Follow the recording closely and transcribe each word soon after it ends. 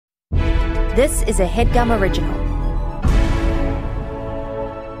This is a HeadGum original.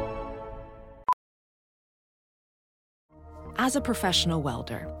 As a professional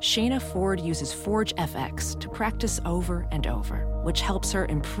welder, Shayna Ford uses Forge FX to practice over and over, which helps her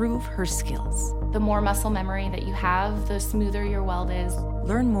improve her skills. The more muscle memory that you have, the smoother your weld is.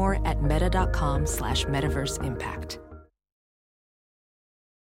 Learn more at meta.com/metaverseimpact.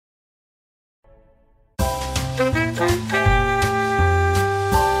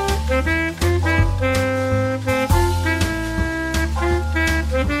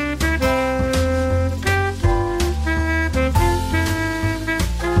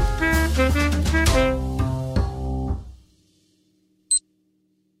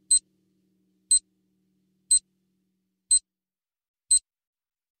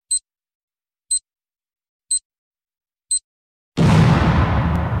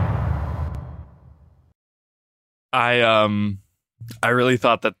 I really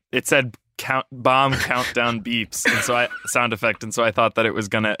thought that it said bomb countdown beeps, and so sound effect, and so I thought that it was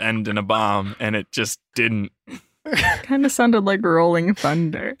gonna end in a bomb, and it just didn't. Kind of sounded like Rolling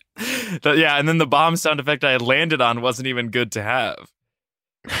Thunder. Yeah, and then the bomb sound effect I had landed on wasn't even good to have.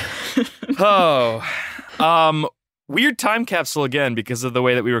 Weird time capsule again because of the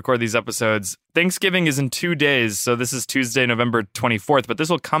way that we record these episodes. Thanksgiving is in 2 days, so this is Tuesday, November 24th, but this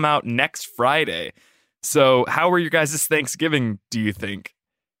will come out next Friday. So how were your guys' Thanksgiving, do you think?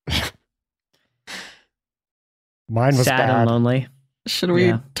 Mine was sad bad. and lonely. Should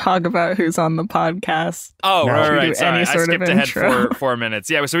we talk about who's on the podcast? Oh, No. right. Sorry, I sort of skipped ahead intro? for 4 minutes.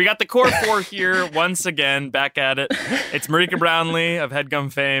 Yeah, so we got the core four here once again, back at it. It's Marika Brownlee of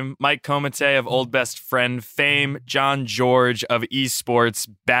HeadGum fame, Mike Komite of Old Best Friend fame, John George of esports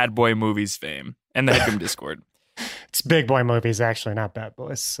Bad Boy Movies fame, and the HeadGum Discord. It's Big Boy Movies, actually, not Bad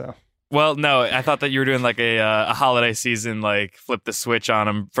Boys. So, Well, no, I thought that you were doing like a holiday season, like flip the switch on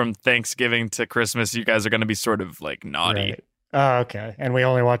them from Thanksgiving to Christmas. You guys are going to be sort of like naughty. right. Oh, okay. And we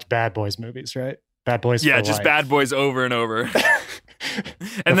only watch Bad Boys movies, right? Bad Boys. Yeah, for just life. Bad Boys over and over.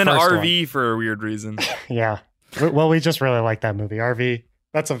 And then first RV for a weird reason. Yeah. Well, we just really like that movie. RV.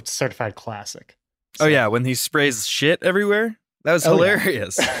 That's a certified classic. Oh, yeah. When he sprays shit everywhere. That was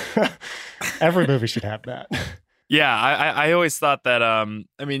hilarious. Every movie should have that. Yeah, I always thought that,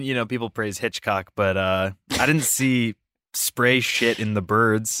 People praise Hitchcock, but I didn't see spray shit in the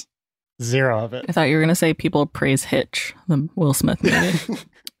birds. Zero of it. I thought you were going to say people praise Hitch, the Will Smith movie.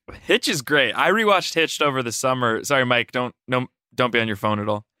 Hitch is great. I rewatched Hitched over the summer. Sorry, Mike, don't be on your phone at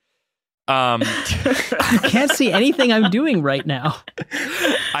all. I can't see anything I'm doing right now.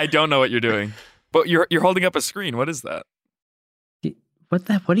 I don't know what you're doing, but you're holding up a screen. What is that?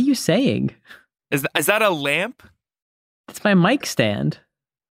 What are you saying? Is that a lamp? It's my mic stand.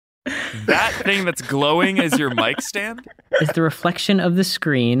 That thing that's glowing is your mic stand? It's the reflection of the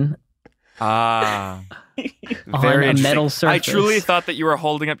screen Ah. on Very a interesting. metal surface. I truly thought that you were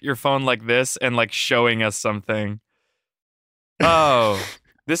holding up your phone like this and like showing us something. Oh,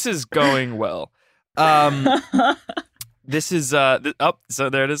 this is going well. This is so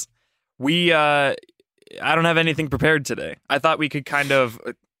there it is. I don't have anything prepared today. I thought we could kind of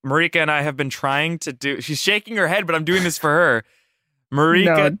Marika and I have been trying to do. She's shaking her head, but I'm doing this for her.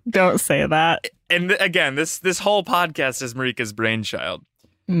 Marika, No, don't say that. and again, this whole podcast is Marika's brainchild.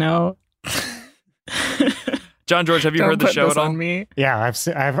 No. John George, have you Don't heard the put show this at all? on me. Yeah,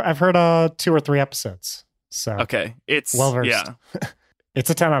 I've heard 2 or 3 episodes. So Okay, it's well versed. Yeah, It's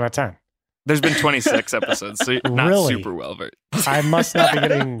a 10 out of 10. there's been 26 episodes, so you're not Really? super well versed. I must not be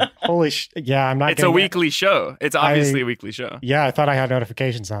getting yeah, I'm not It's a getting weekly show. It's obviously a weekly show. Yeah, I thought I had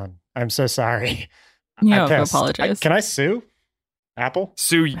notifications on. I'm so sorry. You I don't have to pissed. apologize. Can I sue Apple?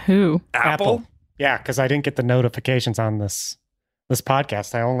 Sue Who? Apple? Yeah, because I didn't get the notifications on this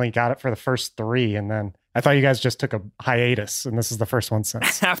podcast. I only got it for the first 3, and then I thought you guys just took a hiatus, and this is the first one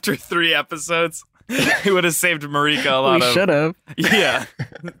since. After 3 episodes, it would have saved Marika a lot We of should have. yeah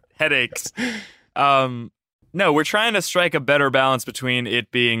headaches. No, we're trying to strike a better balance between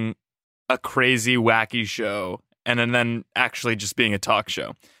it being a crazy, wacky show and then actually just being a talk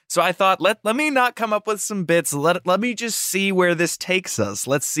show. So I thought, let me not come up with some bits. Let me just see where this takes us.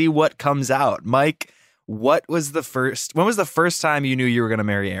 Let's see what comes out. Mike, when was the first time you knew you were going to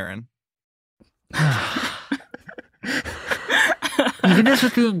marry Aaron? You did this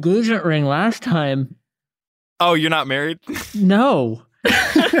with the engagement ring last time. Oh, you're not married? No.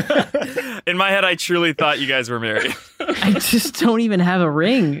 In my head, I truly thought you guys were married. I just don't even have a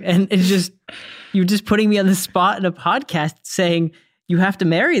ring. And it's just, you're just putting me on the spot in a podcast saying, you have to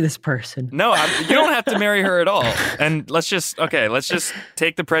marry this person. No, you don't have to marry her at all. And let's just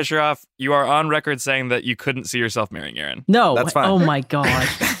take the pressure off. You are on record saying that you couldn't see yourself marrying Aaron. No. That's fine. Oh my God.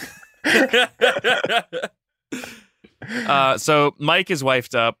 So Mike is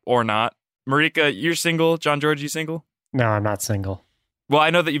wifed up or not. Marika, you're single. John George, you single? No, I'm not single. Well, I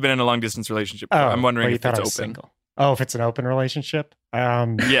know that you've been in a long distance relationship before. I'm wondering you if thought it's I open. was single. Oh, if it's an open relationship?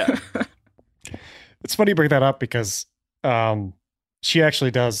 Yeah. It's funny you bring that up because she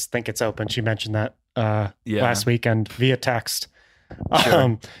actually does think it's open. She mentioned that last weekend via text.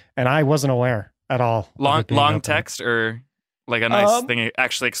 Sure. And I wasn't aware at all. Long open. text or like a nice thing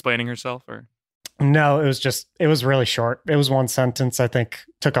actually explaining herself or? No, it was really short. It was one sentence, I think,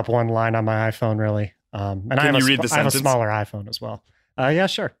 took up one line on my iPhone, really. And Can I have you read the I have a sentence? smaller iPhone as well. Yeah,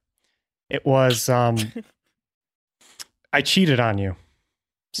 sure. It was, I cheated on you.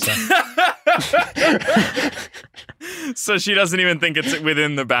 So. So she doesn't even think it's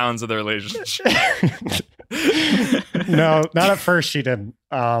within the bounds of the relationship. No, not at first she didn't.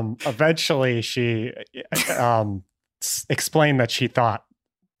 Eventually she explained that she thought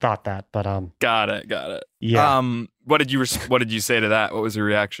that, but Got it. yeah. What did you say to that? What was your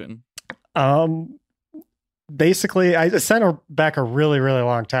reaction? Basically I sent her back a really, really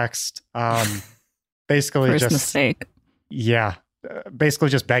long text. Basically First just mistake. yeah, basically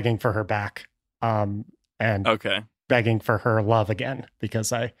just begging for her back. And Okay. begging for her love again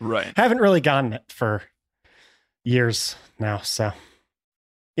because I Right. haven't really gotten it for years now. So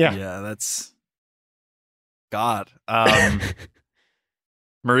yeah. Yeah, that's God.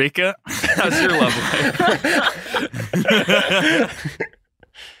 Marika, how's your love life?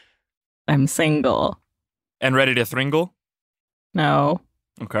 I'm single. And ready to thringle? No.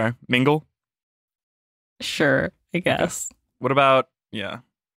 Okay. Mingle? Sure, I guess. What about, yeah,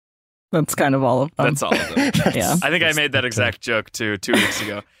 That's kind of all of them. that's all of them. Yeah. I think I made that exact joke too 2 weeks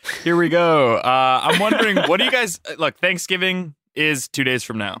ago. Here we go. I'm wondering, what do you guys, look, Thanksgiving is 2 days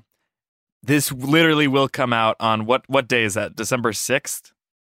from now. This literally will come out on, what day is that? December 6th?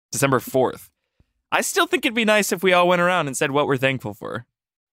 December 4th. I still think it'd be nice if we all went around and said what we're thankful for.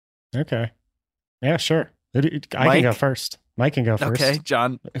 Okay. Yeah, sure. I Mike? can go first. Mike can go first. Okay,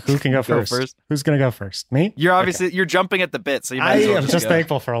 John. Who can go Go first? first. Who's going to go first? Me? You're obviously, you're jumping at the bit, so you might I as well am just go.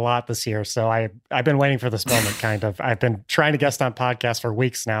 thankful for a lot this year. So I've been waiting for this moment, kind of. I've been trying to guest on podcasts for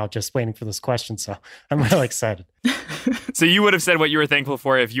weeks now, just waiting for this question. So I'm really excited. So you would have said what you were thankful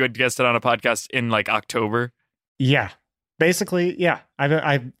for if you had guested on a podcast in like October? Yeah. Basically, yeah.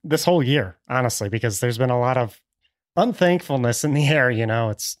 I've this whole year, honestly, because there's been a lot of unthankfulness in the air. You know,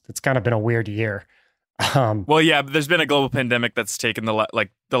 it's kind of been a weird year. Well, yeah, but there's been a global pandemic that's taken the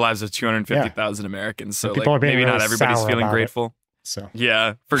lives of 250,000 Americans. So People are like, being maybe not really everybody's sour feeling about it. grateful. So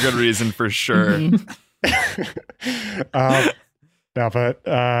Yeah, for good reason, for sure. Mhm. no, but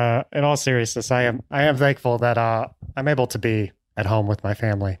in all seriousness, I am thankful that I'm able to be at home with my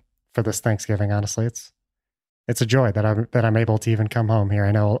family for this Thanksgiving. Honestly, it's a joy that I'm able to even come home here.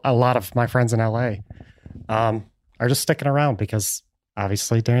 I know a lot of my friends in LA are just sticking around because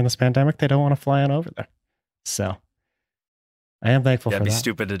obviously during this pandemic they don't want to fly on over there. So I am thankful Yeah, for it'd be that.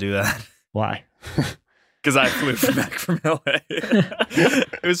 stupid to do that. Why? Because I flew back from LA.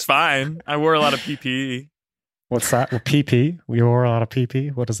 It was fine. I wore a lot of PPE. What's that? Well, PP? We wore a lot of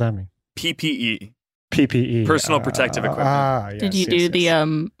PP. What does that mean? PPE. PPE. Personal protective equipment. Yes, Did you yes, do yes.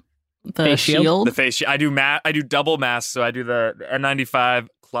 the Face shield? shield? The face shield. I do double masks, so I do the N95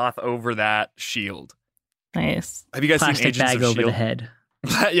 cloth over that shield. Nice. Have you guys Plastic seen Agents bag of over Shield? the head.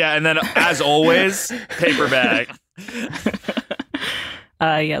 Yeah, and then as always, paper bag.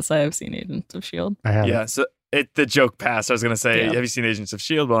 Yes, I have seen Agents of Shield. I have. Yeah, so the joke passed. I was gonna say, Yeah. have you seen Agents of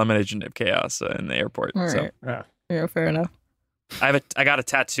Shield? Well, I'm an agent of chaos in the airport. All So right. Yeah. Yeah, fair enough. I got a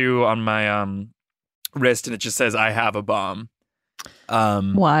tattoo on my wrist, and it just says "I have a bomb."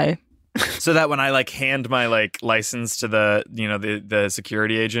 Why? So that when I like hand my like license to the the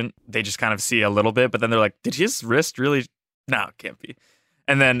security agent, they just kind of see a little bit, but then they're like, "Did his wrist really?" No, it can't be.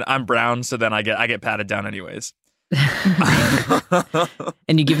 And then I'm brown, so then I get patted down anyways.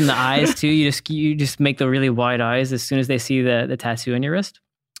 And you give them the eyes too. You just make the really wide eyes as soon as they see the tattoo on your wrist.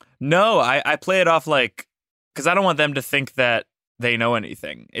 No, I play it off like, because I don't want them to think that they know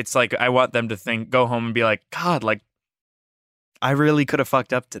anything. It's like I want them to go home and be like, God, like I really could have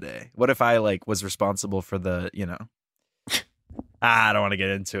fucked up today. What if I like was responsible for the, I don't want to get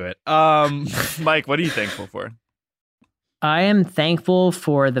into it. Mike, what are you thankful for? I am thankful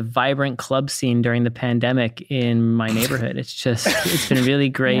for the vibrant club scene during the pandemic in my neighborhood. It's been really Yeah,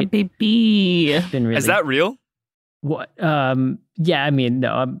 great. baby. It's been really Is that real? what? Yeah, I mean,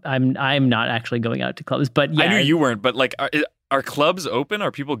 no, I'm not actually going out to clubs, but yeah, I knew you weren't, but like, are clubs open?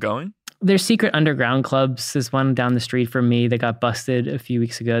 Are people going? there's secret underground clubs. There's one down the street from me that got busted a few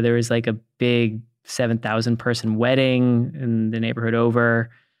weeks ago. There was like a big 7,000 person wedding in the neighborhood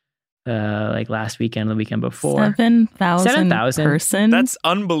over. like last weekend, the weekend before. 7,000 7,000. person. That's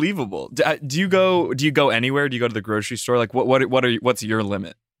unbelievable. Do you go anywhere? Do you go to the grocery store? Like what's your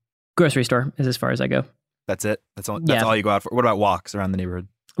limit? Grocery store is as far as I go. That's it. That's all. Yeah. That's all you go out for. What about walks around the neighborhood?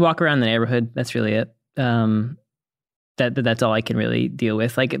 Walk around the neighborhood. That's really it. That's all I can really deal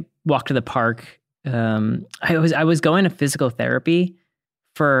with. Like walk to the park. I was going to physical therapy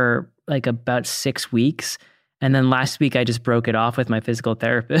for like about 6 weeks. And then last week I just broke it off with my physical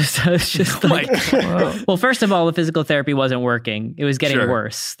therapist. I was just like, well, first of all, the physical therapy wasn't working. It was getting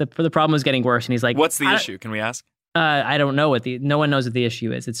worse. The problem was getting worse. And he's like, what's the issue? Can we ask? I don't know no one knows what the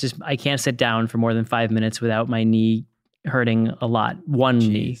issue is. It's just, I can't sit down for more than 5 minutes without my knee hurting a lot.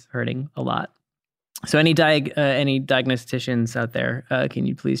 Knee hurting a lot. So any diagnosticians out there, can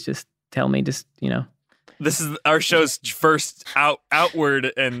you please just tell me, This is our show's first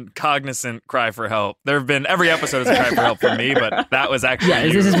outward and cognizant cry for help. There have been every episode is a cry for help for me, but that was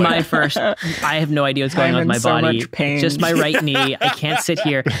actually this is my first. I have no idea what's going on with my body. Much pain. It's just my right knee. I can't sit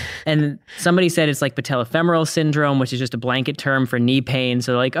here. And somebody said it's like patellofemoral syndrome, which is just a blanket term for knee pain.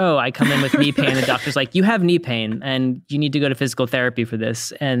 So like, oh, I come in with knee pain. The doctor's like, you have knee pain and you need to go to physical therapy for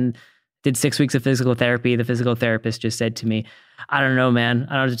this. And did 6 weeks of physical therapy. The physical therapist just said to me, I don't know, man.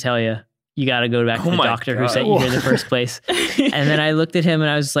 I don't know what to tell you. You got to go back to the doctor who sent you here in the first place. And then I looked at him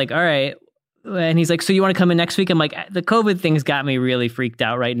and I was like, all right. And he's like, so you want to come in next week? I'm like, the COVID thing's got me really freaked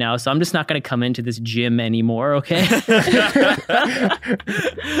out right now. So I'm just not going to come into this gym anymore. Okay.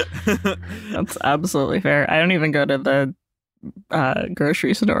 That's absolutely fair. I don't even go to the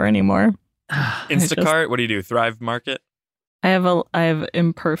grocery store anymore. Instacart. What do you do? Thrive Market? I have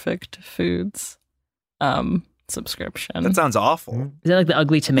Imperfect Foods subscription. That sounds awful. Is that like the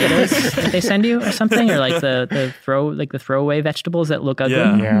ugly tomatoes that they send you or something? Or like the throwaway vegetables that look ugly?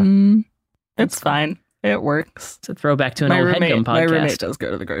 Yeah. It's fine. It works. It's a throwback to an old Headgum podcast. My roommate does go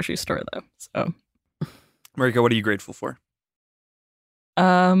to the grocery store though. So Marika, what are you grateful for?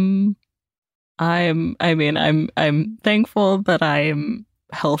 I'm thankful that I'm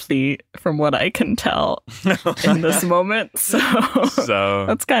healthy from what I can tell in this moment. So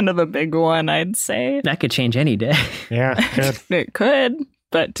that's kind of the big one, I'd say. That could change any day. Yeah, It could,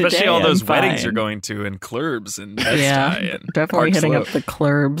 but today especially all those I'm weddings fine. you're going to and clubs and and definitely Park hitting Slope. up the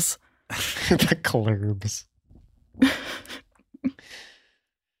clubs. the clubs.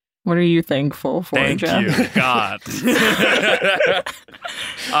 What are you thankful for, Thank Jeff? you, God.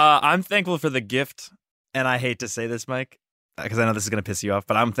 I'm thankful for the gift, and I hate to say this, Mike, because I know this is going to piss you off,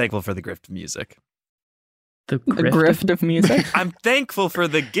 but I'm thankful for the gift of music. The grift of music. I'm thankful for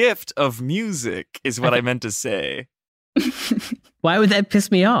the gift of music is what I meant to say. Why would that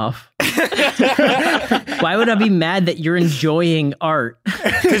piss me off? Why would I be mad that you're enjoying art?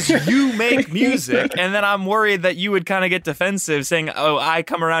 Because you make music, and then I'm worried that you would kind of get defensive saying, oh, I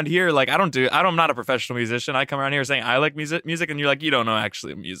come around here, like, I'm not a professional musician. I come around here saying I like music, and you're like, you don't know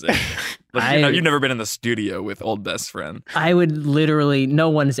actually music. Like, you've never been in the studio with Old Best Friend. I would literally, no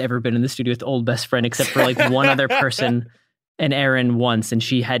one's ever been in the studio with Old Best Friend except for like one other person, and Erin once, and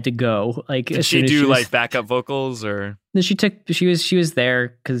she had to go. Like, Did she do like backup vocals or? No, she was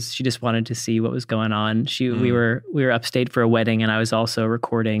there because she just wanted to see what was going on. We were upstate for a wedding, and I was also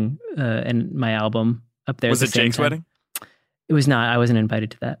recording my album up there. Was it Jake's wedding? It was not. I wasn't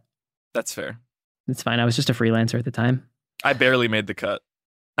invited to that. That's fair. It's fine. I was just a freelancer at the time. I barely made the cut.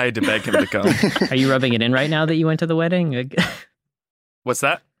 I had to beg him to come. Are you rubbing it in right now that you went to the wedding? What's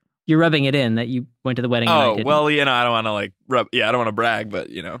that? You're rubbing it in that you went to the wedding. Oh, and I didn't. well, I don't want to like rub. Yeah, I don't want to brag, but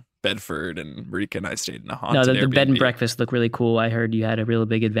Bedford and Marika and I stayed in a haunted No, the bed and Airbnb. breakfast looked really cool. I heard you had a real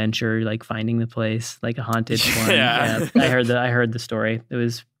big adventure, like finding the place, like a haunted one. Yeah. I heard the story. It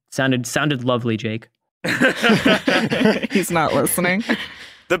was sounded lovely, Jake. He's not listening.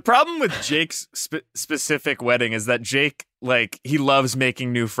 The problem with Jake's specific wedding is that Jake, like, he loves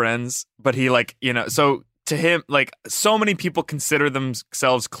making new friends, but he, like, so to him, like, so many people consider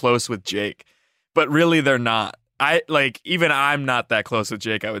themselves close with Jake, but really they're not. Even I'm not that close with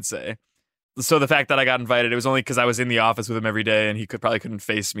Jake, I would say. So the fact that I got invited, it was only because I was in the office with him every day and he probably couldn't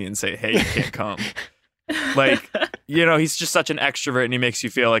face me and say, hey, you can't come. Like, he's just such an extrovert and he makes you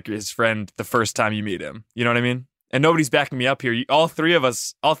feel like you're his friend the first time you meet him. You know what I mean? And nobody's backing me up here. All three of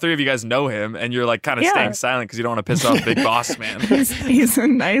you guys know him, and you're like kind of staying silent because you don't want to piss off Big Boss Man. He's a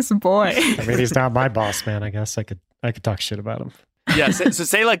nice boy. I mean, he's not my boss, man. I guess I could talk shit about him. Yeah. So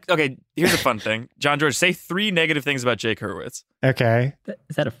say like, okay, here's a fun thing. John George, say 3 negative things about Jake Hurwitz. Okay.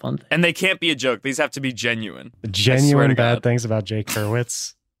 Is that a fun thing? And they can't be a joke. These have to be genuine. Genuine bad things about Jake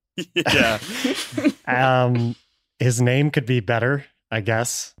Hurwitz. Yeah. His name could be better, I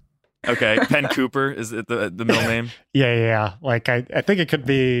guess. Okay, Penn Cooper is it the middle name? Yeah. Like I think it could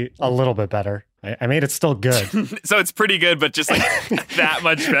be a little bit better. I made it still good. So it's pretty good, but just like that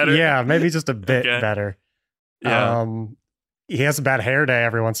much better. Yeah, maybe just a bit better. Yeah. He has a bad hair day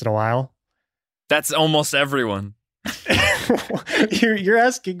every once in a while. That's almost everyone. You're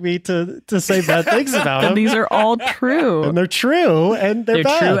asking me to say bad things about him. These are all true. And they're true, and they're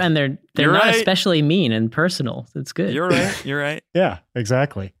bad. true, and they're You're not right. especially mean and personal. It's good. You're right. Yeah,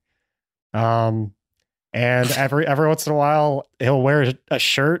 exactly. And every once in a while, he'll wear a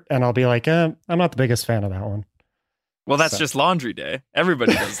shirt, and I'll be like, I'm not the biggest fan of that one. Well, that's just laundry day.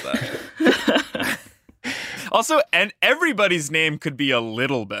 Everybody does that. Also, and everybody's name could be a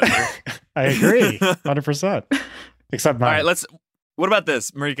little better. I agree, 100%. Except mine. All right, what about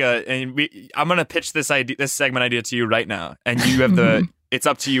this, Marika? And I'm gonna pitch this segment idea to you right now, and you have it's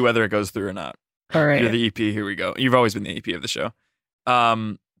up to you whether it goes through or not. All right. You're the EP. Here we go. You've always been the EP of the show.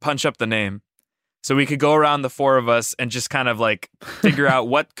 Punch up the name. So we could go around the four of us and just kind of like figure out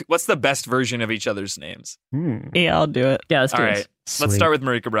what's the best version of each other's names. Yeah, I'll do it. Yeah, let's do All it. right. Sweet. Let's start with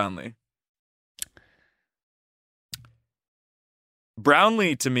Marika Brownlee.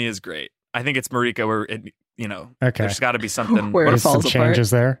 Brownlee to me is great. I think it's Marika where Okay. there's got to be something. Where it There's some falls apart. changes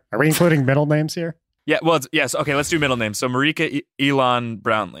there. Are we including middle names here? Yeah, well, yes. Okay, let's do middle names. So Marika Elon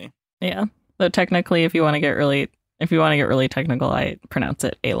Brownlee. Yeah. Though technically, if you want to get really technical, I pronounce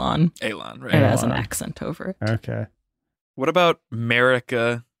it Elon. Elon, right? It has an Elon. accent over it. Okay. What about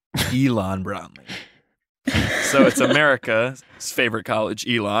America Elon Brownlee? So it's America's favorite college,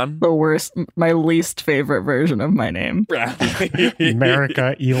 Elon The worst, my least favorite version of my name. Brownlee.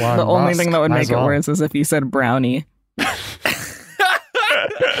 America, Elon The only Musk. thing that would Might make as it well. worse is if you said Brownie.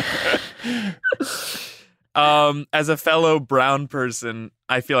 As a fellow brown person,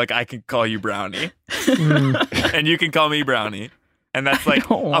 I feel like I can call you Brownie, and you can call me Brownie, and that's like a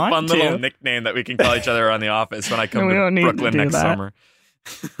don't want fun little to. nickname that we can call each other around the offe when I come We to don't need to Brooklyn do next that. summer.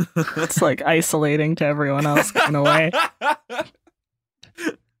 It's like isolating to everyone else in a way.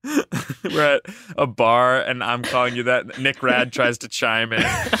 We're at a bar, and I'm calling you that. Nick Rad tries to chime in.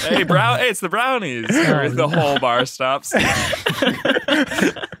 Hey, it's the Brownies. Or the whole bar stops.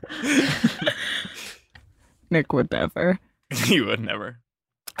 Nick would never. You would never.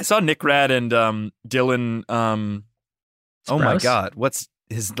 I saw Nick Rad and Dylan. Oh my Sprouse? God, what's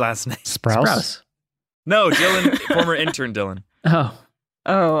his last name? Sprouse? No, Dylan, former intern Dylan. Oh,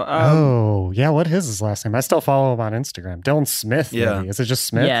 Oh, yeah. What is his last name? I still follow him on Instagram. Dylan Smith. Yeah. Maybe. Is it just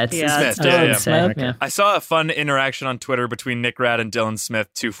Smith? yeah, it's Yeah, Smith. Dylan Yeah. Smith, Okay. yeah. I saw a fun interaction on Twitter between Nick Rad and Dylan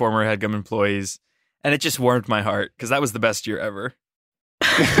Smith, two former HeadGum employees, and it just warmed my heart because that was the best year ever.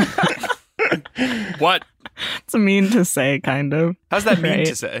 What? It's mean to say, kind of. How's that mean Right.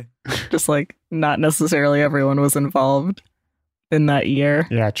 to say? Just like not necessarily everyone was involved in that year.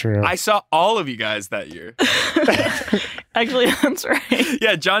 Yeah, true. I saw all of you guys that year. Actually, that's right.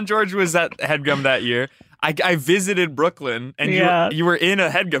 Yeah, John George was at HeadGum that year. I visited Brooklyn, and Yeah. you were in a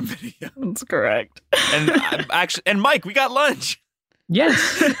HeadGum video. That's correct. And Mike, we got lunch.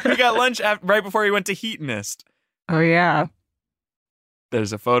 Yes. We got lunch right before he went to Heatonist. Oh yeah.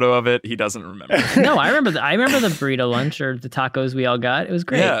 There's a photo of it. He doesn't remember. No, I remember the burrito lunch or the tacos we all got. It was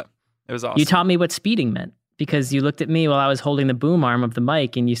great. Yeah, it was awesome. You taught me what speeding meant because you looked at me while I was holding the boom arm of the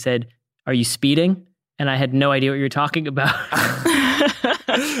mic and you said, "Are you speeding?" And I had no idea what you were talking about.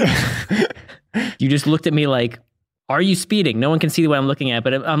 You just looked at me like, "Are you speeding?" No one can see what I'm looking at,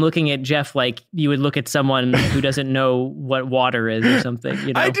 but I'm looking at Jeff like you would look at someone who doesn't know what water is or something.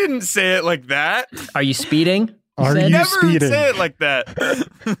 You know? I didn't say it like that. Are you speeding? Are said. you Never speeding? say it like that.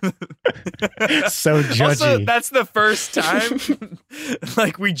 So judgy. Also, that's the first time.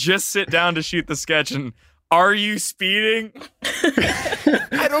 Like we just sit down to shoot the sketch, and are you speeding?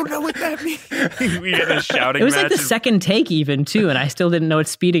 I don't know what that means. We get a shouting It was match. like the second take even too, and I still didn't know what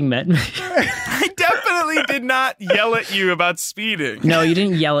speeding meant. I definitely did not yell at you about speeding. No, you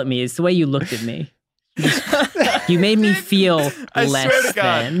didn't yell at me. It's the way you looked at me. You made me feel I less swear to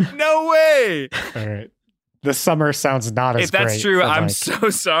God, than. no way. All right. The summer sounds not as If that's great true, for I'm Mike. so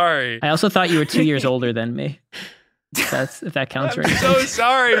sorry. I also thought you were 2 years older than me. If that counts I'm right. so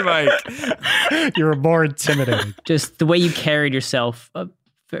sorry, Mike. You were more intimidating. Just the way you carried yourself.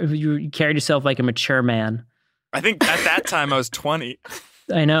 You carried yourself like a mature man. I think at that time I was 20.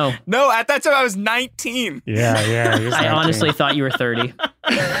 I know. No, at that time I was 19. Yeah. he was I 19. honestly thought you were 30.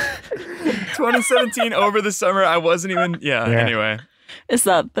 2017 over the summer, I wasn't even. Yeah. Anyway. Is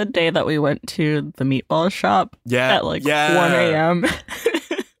that the day that we went to the meatball shop Yeah. at like yeah. 1 a.m.?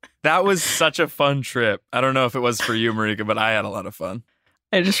 That was such a fun trip. I don't know if it was for you, Marika, but I had a lot of fun.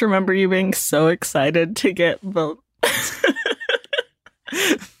 I just remember you being so excited to get the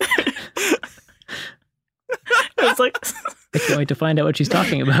was like, I can't wait to find out what she's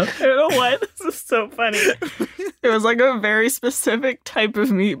talking about. I don't know why this is so funny. It was like a very specific type of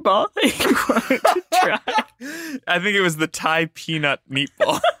meatball that you wanted to try. I think it was the Thai peanut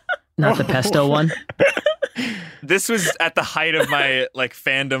meatball. Not the pesto one. This was at the height of my like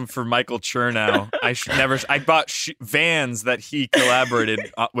fandom for Michael Chernow. I bought Vans that he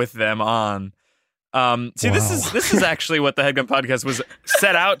collaborated with them on. This is actually what the HeadGum podcast was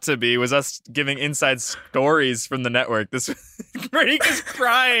set out to be, was us giving inside stories from the network. This Marika's just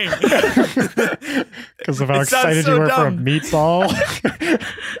crying because of how excited you were for a meatball.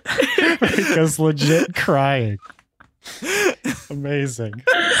 Marika's legit crying. Amazing.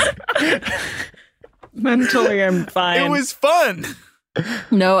 Mentally, I'm fine. It was fun.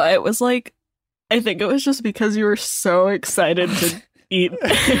 No, it was like, I think it was just because you were so excited to eat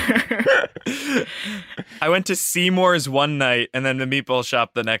there. I went to Seymour's one night and then the meatball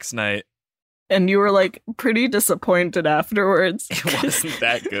shop the next night. And you were like pretty disappointed afterwards. It wasn't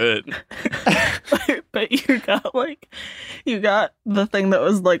that good. But you got the thing that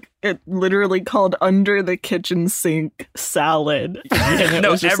was like, it literally called under the kitchen sink salad. And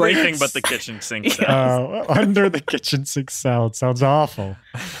no, everything but the kitchen sink salad. Under the kitchen sink salad sounds awful.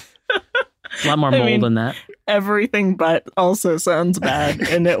 A lot more mold than that. Everything but also sounds bad,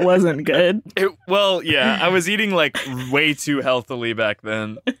 and it wasn't good. I was eating like way too healthily back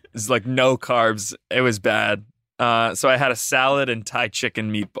then. It's like no carbs. It was bad. So I had a salad and Thai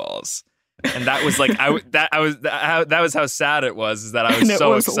chicken meatballs, and that was like that was how sad it was. Is that I was and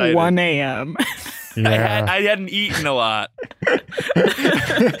so it was excited. 1 a.m. Yeah. I hadn't eaten a lot.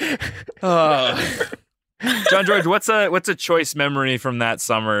 John George, what's a choice memory from that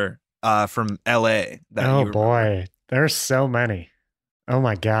summer? From LA. Oh boy, there's so many. Oh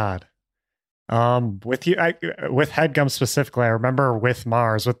my god. With HeadGum specifically, I remember with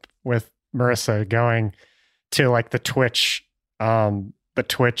Mars, with Marissa going to like the Twitch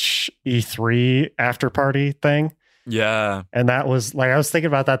E3 after party thing. Yeah, and that was like, I was thinking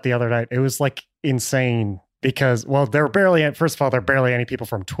about that the other night. It was like insane because, well, there are barely any people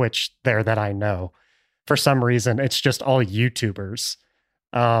from Twitch there that I know. For some reason, it's just all YouTubers.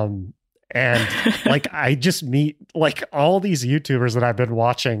 And like I just meet like all these YouTubers that I've been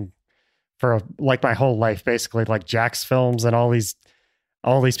watching for like my whole life, basically, like Jax Films and all these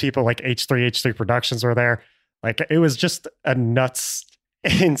people, like H3 Productions were there. Like it was just a nuts,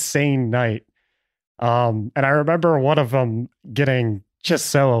 insane night. And I remember one of them getting just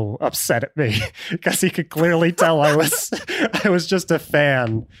so upset at me because he could clearly tell I was just a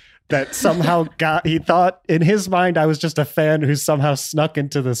fan that somehow he thought in his mind I was just a fan who somehow snuck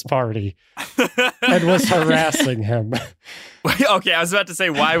into this party and was harassing him. Okay, I was about to say,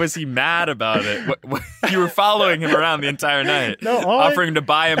 why was he mad about it? You were following him around the entire night, offering to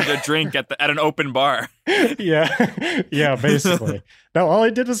buy him a drink at an open bar. Yeah, basically. No, all I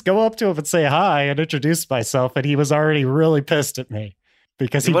did was go up to him and say hi and introduce myself, and he was already really pissed at me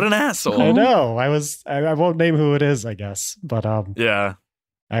because what an asshole. I know. I won't name who it is, I guess, but yeah.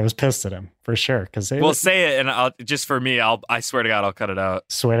 I was pissed at him for sure. Well, say it, and I swear to God, I'll cut it out.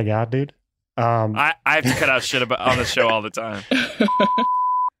 Swear to God, dude. I have to cut out shit on the show all the time.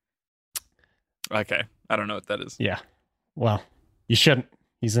 Okay, I don't know what that is. Yeah, well, you shouldn't.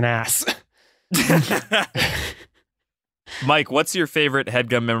 He's an ass. Mike, what's your favorite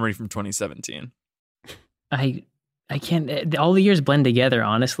HeadGum memory from 2017? I can't. All the years blend together.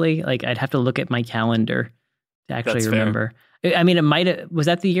 Honestly, like I'd have to look at my calendar to actually remember. Fair. I mean, was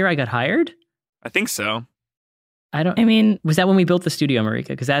that the year I got hired? I think so. Was that when we built the studio, Marika?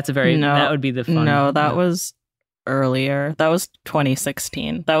 Because that would be the fun. No, that was earlier. That was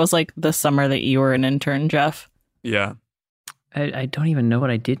 2016. That was like the summer that you were an intern, Jeff. Yeah. I don't even know what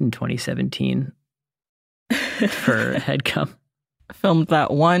I did in 2017 for HeadGum. Filmed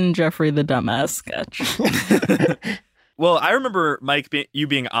that one Jeffrey the Dumbass sketch. Well, I remember, Mike, you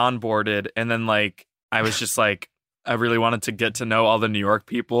being onboarded, and then like I was just like, I really wanted to get to know all the New York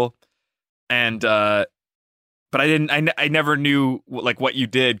people, and but I didn't. I never knew like what you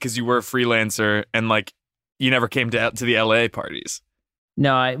did because you were a freelancer, and like you never came to the LA parties.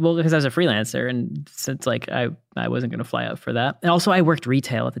 No, because I was a freelancer, and since like I wasn't going to fly out for that, and also I worked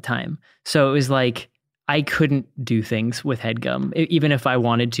retail at the time, so it was like I couldn't do things with HeadGum even if I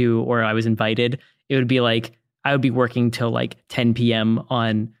wanted to or I was invited. It would be like I would be working till like 10 p.m.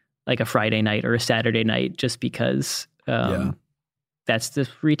 on like a Friday night or a Saturday night just because that's the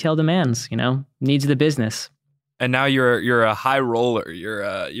retail demands, needs of the business. And now you're a high roller.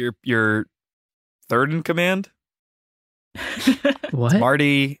 You're third in command. What? It's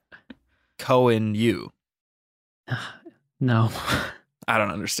Marty, Cohen, you. No. I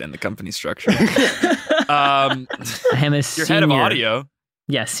don't understand the company structure. I am a You're senior. head of audio.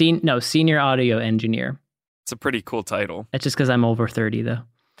 Yeah, senior audio engineer. It's a pretty cool title. That's just because I'm over 30, though.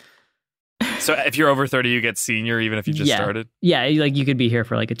 So if you're over 30, you get senior, even if you just started? Yeah, like you could be here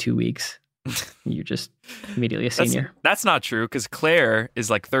for like 2 weeks. You're just immediately a senior. That's not true, because Claire is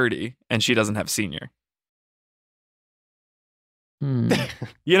like 30, and she doesn't have senior.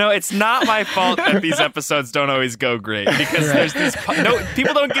 You know, it's not my fault that these episodes don't always go great, because there's these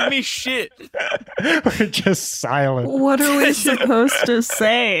people don't give me shit. We're just silent. What are we supposed to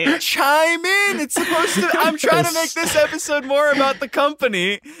say? Chime in. It's supposed to. I'm trying to make this episode more about the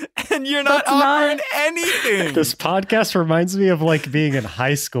company, and you're not offering anything. This podcast reminds me of like being in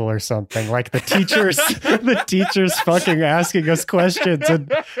high school or something. Like the teachers fucking asking us questions,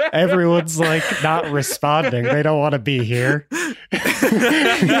 and everyone's like not responding. They don't want to be here.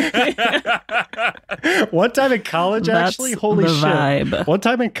 One time in college, actually, holy shit. Vibe. One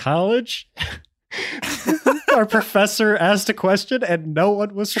time in college, our professor asked a question and no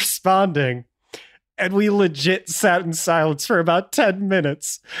one was responding. And we legit sat in silence for about 10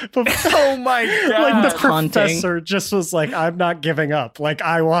 minutes. Oh my God. Like the professor just was like, I'm not giving up. Like,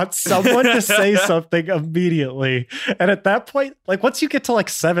 I want someone to say something immediately. And at that point, like once you get to like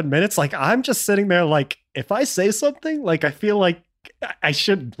 7 minutes, like I'm just sitting there like, if I say something, like I feel like I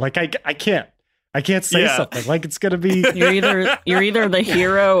shouldn't. Like I can't say something. Like it's gonna be you're either the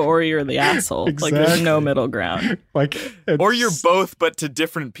hero or you're the asshole. Exactly. Like there's no middle ground. Like or you're both, but to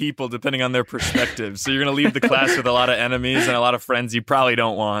different people depending on their perspective. So you're gonna leave the class with a lot of enemies and a lot of friends you probably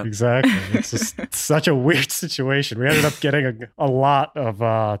don't want. Exactly. It's just such a weird situation. We ended up getting a lot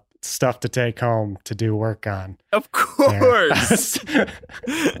of stuff to take home to do work on. Of course. Yeah.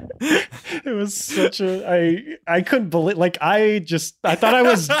 It was such I couldn't believe, like I thought I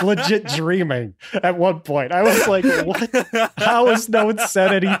was legit dreaming at one point. I was like, what? How has no one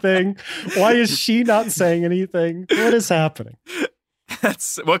said anything? Why is she not saying anything? What is happening?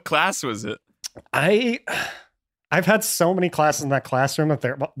 What class was it? I've had so many classes in that classroom that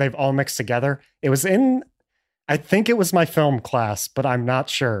they've all mixed together. I think it was my film class, but I'm not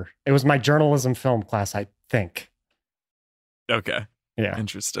sure. It was my journalism film class, I think. Okay. Yeah.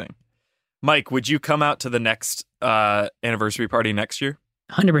 Interesting. Mike, would you come out to the next anniversary party next year?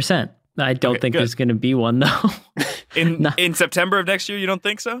 100%. I don't think there's going to be one, though. In September of next year, you don't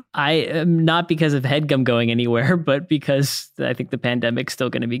think so? I am not because of HeadGum going anywhere, but because I think the pandemic's still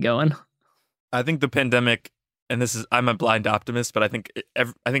going to be going. I think the pandemic, and I'm a blind optimist, but I think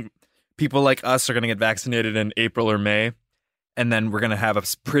people like us are going to get vaccinated in April or May, and then we're going to have a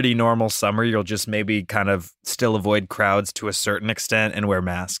pretty normal summer. You'll just maybe kind of still avoid crowds to a certain extent and wear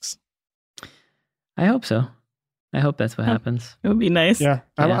masks. I hope so. I hope that's what happens. It would be nice. Yeah,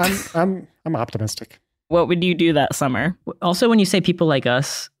 I'm optimistic. What would you do that summer? Also, when you say people like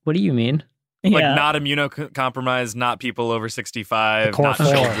us, what do you mean? Like not immunocompromised, not people over 65, not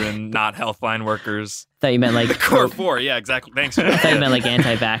children, not healthline workers. I thought you meant like the core four. Yeah, exactly. Thanks. I thought you meant like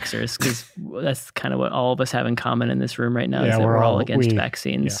anti-vaxxers, because that's kind of what all of us have in common in this room right now. Is that we're all against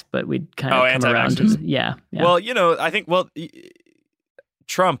vaccines, but we'd kind of come around. Yeah. Well, I think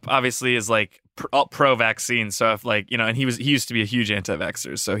Trump obviously is like pro-vaccine. So if and he used to be a huge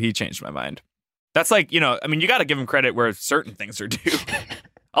anti-vaxxer, so he changed my mind. That's like, you got to give him credit where certain things are due.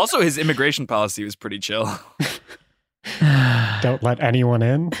 Also, his immigration policy was pretty chill. Don't let anyone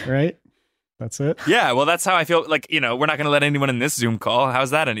in, right? That's it. Yeah, well, that's how I feel. Like, we're not going to let anyone in this Zoom call.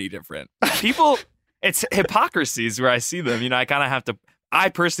 How's that any different? People, it's hypocrisies where I see them. I kind of have to, I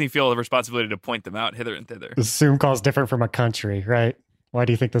personally feel the responsibility to point them out hither and thither. The Zoom call is different from a country, right? Why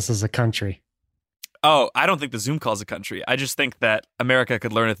do you think this is a country? Oh, I don't think the Zoom call is a country. I just think that America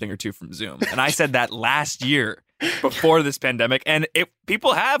could learn a thing or two from Zoom. And I said that last year before this pandemic. And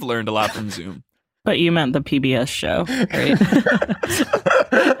people have learned a lot from Zoom. But you meant the PBS show, right?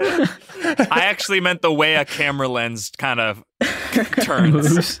 I actually meant the way a camera lens kind of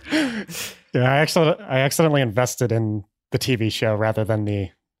turns. Yeah, I accidentally invested in the TV show rather than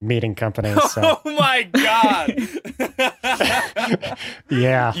the meeting company. So. Oh my God.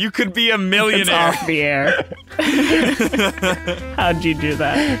 Yeah. You could be a millionaire. It's off the air. How'd you do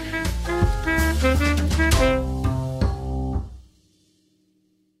that?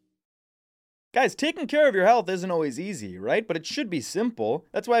 Guys, taking care of your health isn't always easy, right? But it should be simple.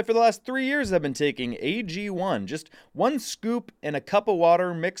 That's why for the last 3 years I've been taking AG1. Just one scoop in a cup of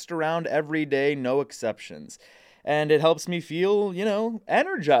water mixed around every day, no exceptions. And it helps me feel,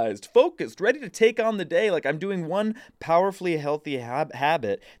 energized, focused, ready to take on the day. Like I'm doing one powerfully healthy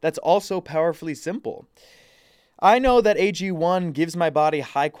habit that's also powerfully simple. I know that AG1 gives my body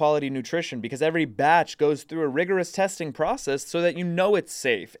high-quality nutrition because every batch goes through a rigorous testing process so that you know it's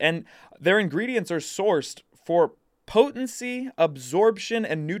safe. And their ingredients are sourced for potency, absorption,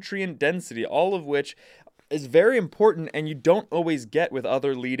 and nutrient density, all of which is very important and you don't always get with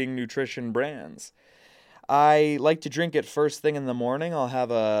other leading nutrition brands. I like to drink it first thing in the morning. I'll have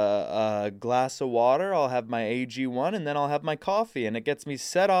a glass of water, I'll have my AG1, and then I'll have my coffee. And it gets me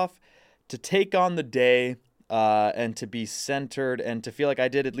set off to take on the day and to be centered and to feel like I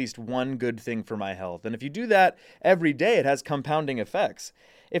did at least one good thing for my health. And if you do that every day, it has compounding effects.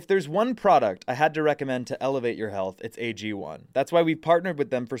 If there's one product I had to recommend to elevate your health, it's AG1. That's why we've partnered with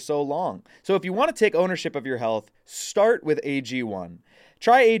them for so long. So if you want to take ownership of your health, start with AG1.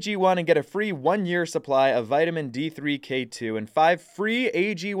 Try AG1 and get a free 1-year supply of vitamin D3K2 and 5 free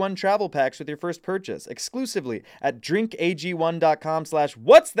AG1 travel packs with your first purchase, exclusively at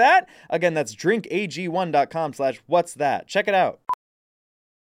drinkag1.com/what's that? Again, that's drinkag1.com/what's that. Check it out.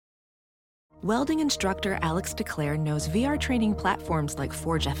 Welding instructor Alex DeClaire knows VR training platforms like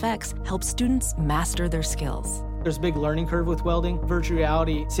Forge FX help students master their skills. There's a big learning curve with welding. Virtual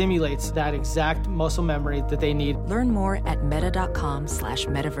reality simulates that exact muscle memory that they need. Learn more at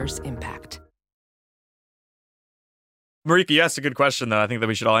meta.com/metaverseimpact. Marika, you asked a good question, though. I think that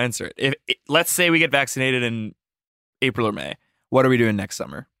we should all answer it. Let's say we get vaccinated in April or May. What are we doing next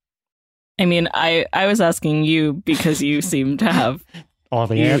summer? I mean, I was asking you because you seem to have all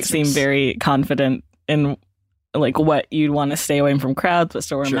the answers. You seem very confident in like what you'd want to stay away from crowds, but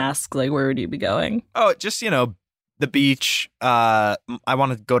still wear masks. Like, where would you be going? Oh, just, the beach. I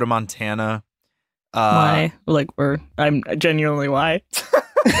want to go to Montana. Why? Like, I'm genuinely why?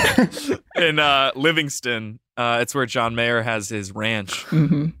 In Livingston, it's where John Mayer has his ranch.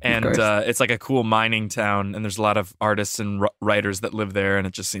 Mm-hmm, and it's like a cool mining town, and there's a lot of artists and writers that live there, and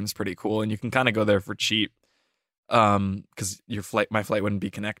it just seems pretty cool. And you can kind of go there for cheap because my flight wouldn't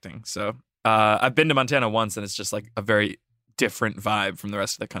be connecting. So I've been to Montana once, and it's just like a very different vibe from the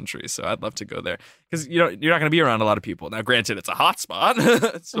rest of the country. So I'd love to go there because you're not going to be around a lot of people. Now, granted, it's a hot spot.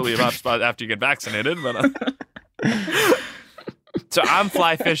 It's still be a hot spot after you get vaccinated, but so I'm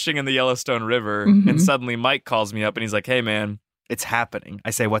fly fishing in the Yellowstone River, and suddenly Mike calls me up and he's like, "Hey, man, it's happening." I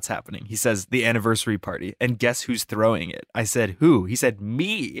say, "What's happening?" He says, "The anniversary party." And guess who's throwing it? I said, "Who?" He said,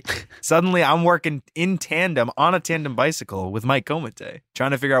 "Me." Suddenly I'm working in tandem on a tandem bicycle with Mike Komite,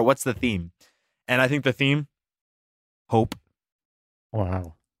 trying to figure out what's the theme. And I think the theme, hope.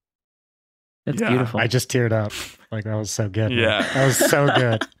 Wow. That's beautiful. I just teared up. Like, that was so good. Yeah. Man. That was so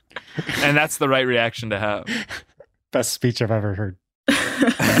good. And that's the right reaction to have. Best speech I've ever heard.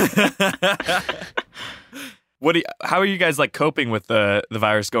 How are you guys like coping with the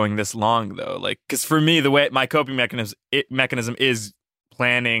virus going this long though? Like, because for me, the way my coping mechanism is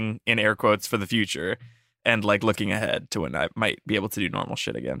planning in air quotes for the future and like looking ahead to when I might be able to do normal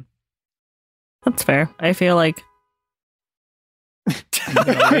shit again. That's fair. I feel like I'm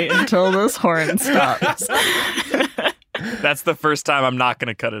gonna wait until this horn stops. That's the first time I'm not going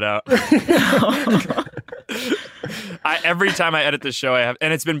to cut it out. Every time I edit this show, I have,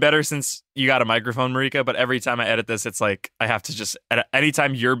 and it's been better since you got a microphone, Marika, but every time I edit this, it's like I have to just,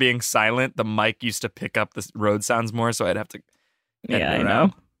 anytime you're being silent, the mic used to pick up the road sounds more, so I'd have to edit I it know.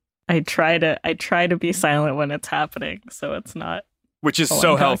 out. I try to be silent when it's happening, so it's not. Which is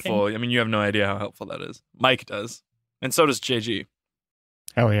so helpful. I mean, you have no idea how helpful that is. Mike does. And so does JG.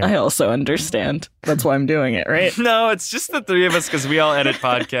 Hell yeah. I also understand. That's why I'm doing it, right? No, it's just the three of us because we all edit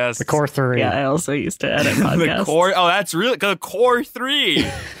podcasts. The core three. Yeah, I also used to edit podcasts. That's really the core three.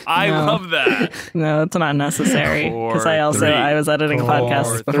 I love that. No, it's not necessary because I was editing a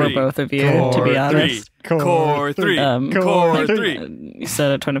podcast before both of you, to be honest. Core three. Core three. You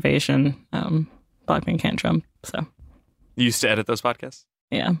said it, Twinnovation, Blackman Can't Trump. So you used to edit those podcasts?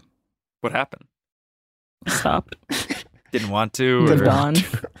 Yeah. What happened? Stopped. Didn't want to? Moved on.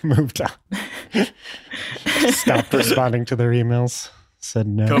 Moved on. Stopped responding to their emails. Said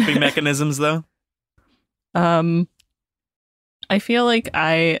no. Coping mechanisms, though? I feel like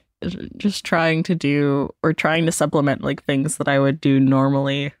I just trying to supplement like things that I would do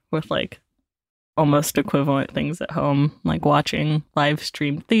normally with like almost equivalent things at home, like watching live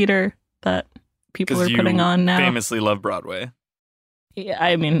stream theater that people are putting on now. Famously love Broadway. Yeah,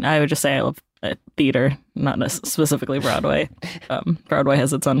 I mean, I would just say I love theater, not specifically Broadway. Broadway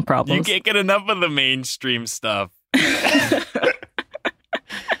has its own problems. You can't get enough of the mainstream stuff.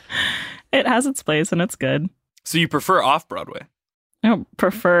 It has its place and it's good. So you prefer off-Broadway? I don't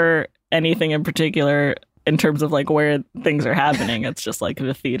prefer anything in particular in terms of like where things are happening. It's just like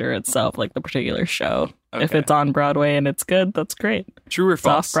the theater itself, like the particular show. Okay. If it's on Broadway and it's good, that's great. True or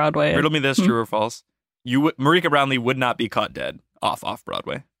false? Off Broadway. Riddle me this, true or false? Marika Brownlee would not be caught dead off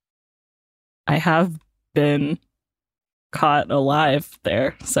Broadway. I have been caught alive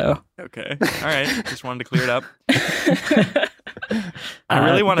there, so Okay. All right. Just wanted to clear it up. I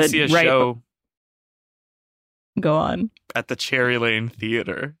really want to see a show Go on. at the Cherry Lane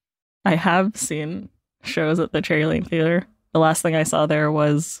Theater. I have seen shows at the Cherry Lane Theater. The last thing I saw there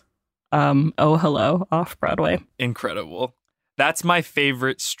was Oh Hello off Broadway. Incredible. That's my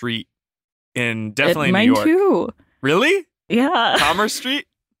favorite street definitely in New mine York. too. Really? Yeah. Commerce Street?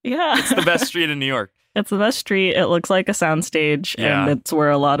 Yeah. It's the best street in New York. It's the best street. It looks like a soundstage, Yeah. and it's where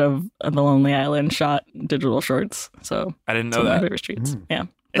a lot of The Lonely Island shot digital shorts. So I didn't it's know one of my that. favorite streets. Yeah.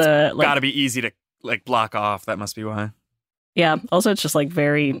 It's The, like, got to be easy to block off. That must be why. yeah. Also, it's just like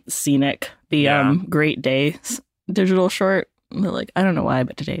very scenic. The Yeah. Great Day digital short. Like, I don't know why,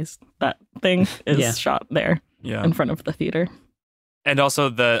 but today's that thing is Yeah. shot there Yeah. in front of the theater. And also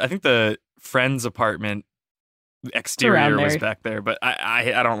I think the Friends apartment exterior around was there. back there, but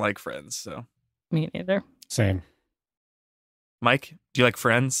I don't like Friends. So, Me neither. Same. Mike, do you like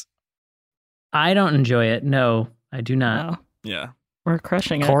Friends? I don't enjoy it. No, I do not. Wow. Yeah. We're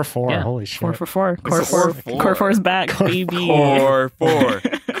crushing it. Core 4. Yeah. Holy shit. 4 for 4. It's Core a 4. 4. Core 4 is back, Core baby. Core 4.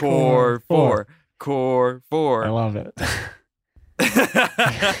 Core 4. Core 4. I love it.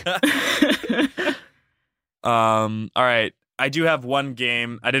 All right. I do have one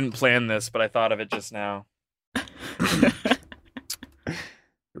game. I didn't plan this, but I thought of it just now. Here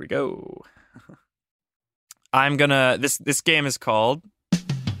we go. I'm gonna this game is called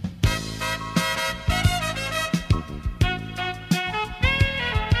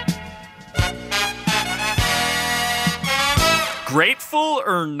Grateful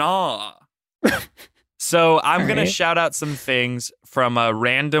or Nah. So I'm going to shout out some things from a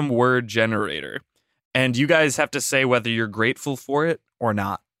random word generator. And you guys have to say whether you're grateful for it or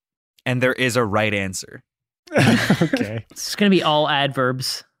not. And there is a right answer. Okay. It's going to be all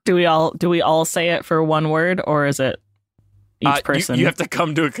adverbs. Do we all say it for one word, or is it each person? You have to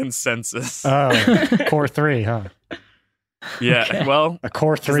come to a consensus. Oh, core 3, huh? Yeah, Okay. well, A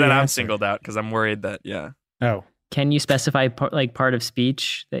core 'cause 3 then I'm answer. singled out because I'm worried that, yeah. Oh. Can you specify part of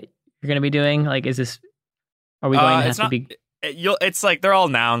speech that you're going to be doing? Like, are we going to have it's to not, be? It's like they're all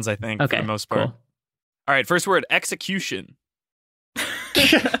nouns, I think, Okay, for the most part. cool. All right, first word, execution.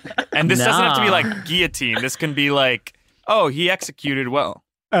 And this doesn't have to be Nah. like guillotine. This can be like, oh, he executed well.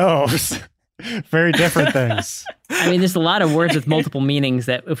 Oh, very different things. I mean, there's a lot of words with multiple meanings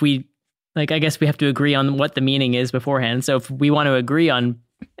that if we, like, I guess we have to agree on what the meaning is beforehand. So if we want to agree on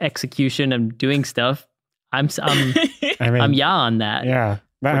execution and doing stuff, I'm I mean, I'm on that. yeah.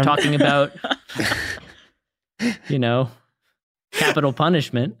 We're talking about, capital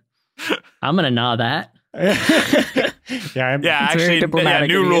punishment. I'm going to gnaw that. Yeah, Yeah, very actually, diplomatic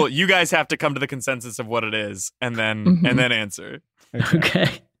new of you. rule. You guys have to come to the consensus of what it is and then Mhm. answer. Okay.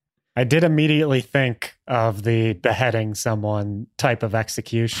 I did immediately think of the beheading someone type of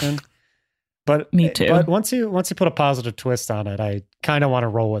execution. But Me too. But once you put a positive twist on it, I kind of want to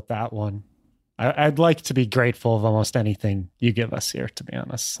roll with that one. I'd like to be grateful of almost anything you give us here, to be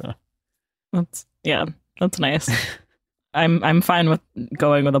honest. So. That's nice. I'm fine with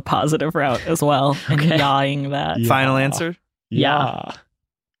going with a positive route as well and Okay. yawing that. Yeah. Final answer? Yeah.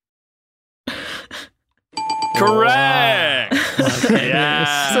 Correct. Okay.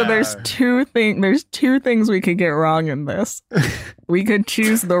 Yeah. So there's two things we could get wrong in this. We could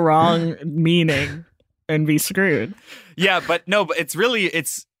choose the wrong meaning and be screwed. Yeah, but it's really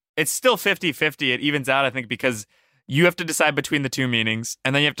it's still 50-50. It evens out, I think, because you have to decide between the two meanings,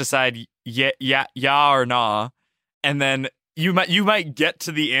 and then you have to decide yeah or nah, and then you might get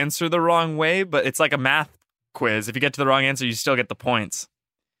to the answer the wrong way, but it's like a math quiz. If you get to the wrong answer, you still get the points.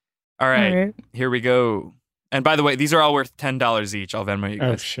 All right, All right. Here we go. And by the way, these are all worth $10 each. I'll Venmo you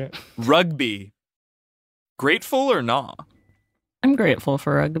Oh, guys. shit. Rugby. Grateful or nah? I'm grateful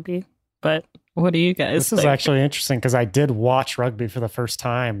for rugby, but what do you guys This is think? actually interesting because I did watch rugby for the first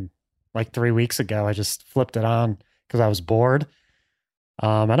time like 3 weeks ago. I just flipped it on because I was bored.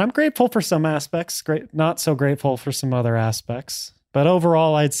 And I'm grateful for some aspects, not so grateful for some other aspects. But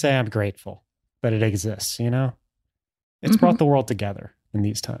overall, I'd say I'm grateful that it exists, you know? It's brought the world together in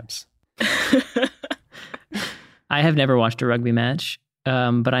these times. I have never watched a rugby match,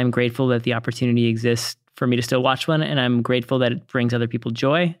 but I'm grateful that the opportunity exists for me to still watch one, and I'm grateful that it brings other people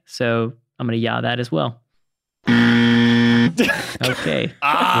joy. So I'm going to yah that as well. Okay.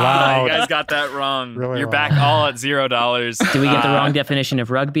 Ah, Loud. you guys got that wrong. Really You're loud. back all at $0. Do we get the wrong definition of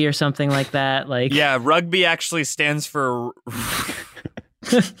rugby or something like that? Like, Yeah, rugby actually stands for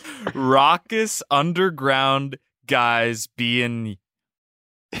raucous underground guys being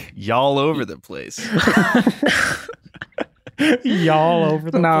Y'all over the place. Y'all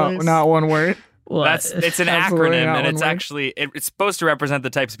over the place. Not one word. It's an Absolutely acronym, not and one it's word. actually it's supposed to represent the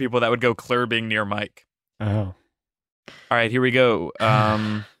types of people that would go clurbing near Mike. Oh. All right, here we go.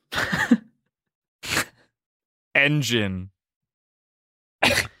 Engine.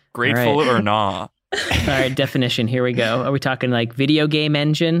 Grateful All right. or nah? All right, definition. Here we go. Are we talking like video game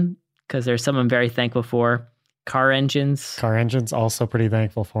engine? Because there's some I'm very thankful for. Car engines. Car engines, also pretty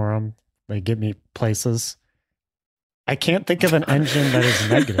thankful for them. They get me places. I can't think of an engine that is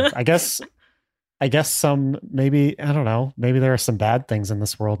negative. I guess some, maybe, I don't know, maybe there are some bad things in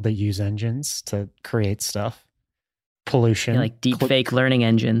this world that use engines to create stuff. Pollution. Yeah, like deep fake learning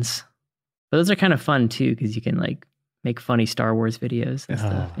engines. But those are kind of fun too, because you can like make funny Star Wars videos and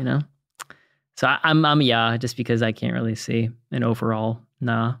stuff, you know? So I'm yeah, just because I can't really see an overall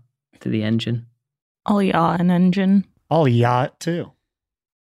nah to the engine. Oh yeah, an engine. I'll yacht too.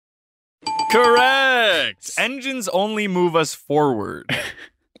 Correct. Engines only move us forward,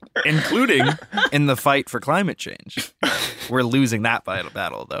 including In the fight for climate change. We're losing that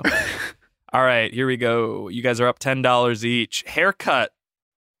battle, though. All right, here we go. You guys are up $10 each. Haircut.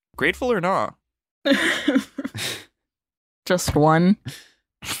 Grateful or not? Just one.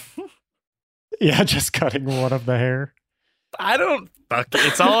 Yeah, just cutting one of the hair. I don't. Fuck it.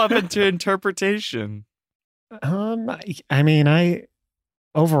 It's all up into interpretation.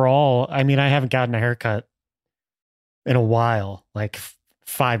 Overall, I haven't gotten a haircut in a while, like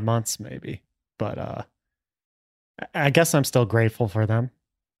 5 months maybe. But I guess I'm still grateful for them.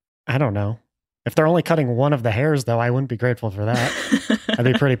 I don't know. If they're only cutting one of the hairs, though, I wouldn't be grateful for that. I'd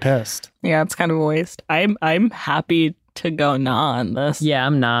be pretty pissed. Yeah, it's kind of a waste. I'm happy to go nah on this. Yeah,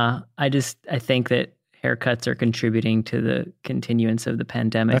 I'm nah. I think that haircuts are contributing to the continuance of the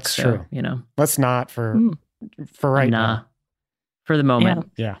pandemic. That's so, true. You know, Let's not for right nah. now. For the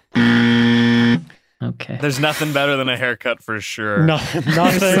moment. Yeah. Okay. There's nothing better than a haircut for sure. No,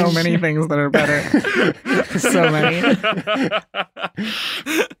 nothing. There's so many things that are better. So many.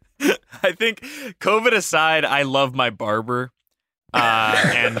 I think, COVID aside, I love my barber.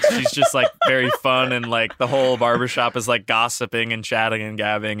 And she's just like very fun, and like the whole barbershop is like gossiping and chatting and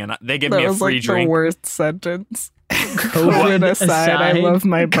gabbing, and they give me a free like drink. The worst sentence. COVID aside, I love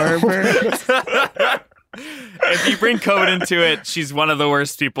my barber. If you bring COVID into it, she's one of the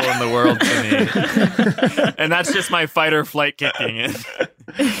worst people in the world to me. And that's just my fight or flight kicking in.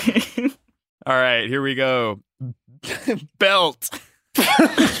 All right, here we go. Belt.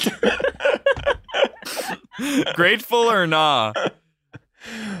 Grateful or nah?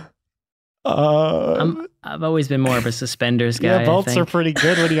 I've always been more of a suspenders guy. Yeah, belts I think. are pretty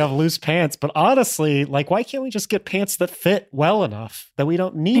good when you have loose pants. But honestly, like, why can't we just get pants that fit well enough that we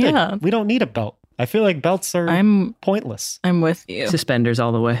don't need it? We don't need a belt. I feel like belts are pointless. I'm with you. Suspenders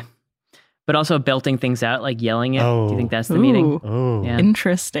all the way. But also belting things out, like yelling it. Do you think that's the meaning? Oh, Yeah.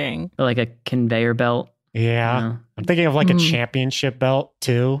 Interesting. Or like a conveyor belt. Yeah. You know? I'm thinking of like a championship belt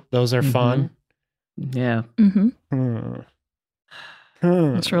too. Those are fun. Yeah.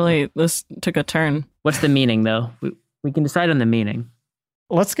 This took a turn. What's the meaning though? We can decide on the meaning.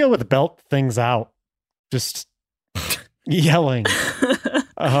 Let's go with belt things out. Just yelling.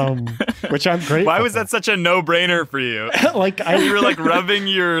 Which I'm grateful. Why was that such a no-brainer for you? You were like rubbing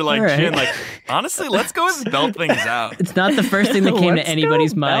your like Right. chin, like, honestly, let's go with belt things out. It's not the first thing that came to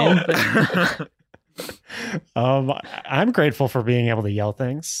anybody's mind. But I'm grateful for being able to yell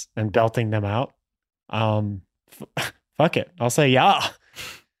things and belting them out. Fuck it. I'll say yeah.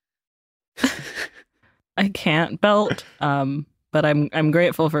 I can't belt, but I'm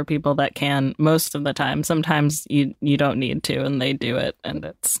grateful for people that can most of the time. Sometimes you don't need to, and they do it, and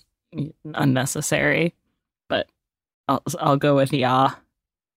it's unnecessary. But I'll go with yeah.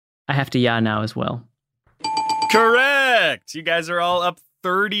 I have to yeah now as well. Correct. You guys are all up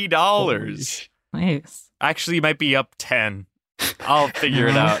 $30. Nice. Actually, you might be up 10. I'll figure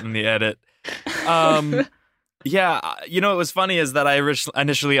it out in the edit. Yeah, what was funny is that I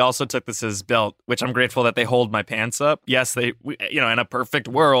initially also took this as belt, which I'm grateful that they hold my pants up. Yes, in a perfect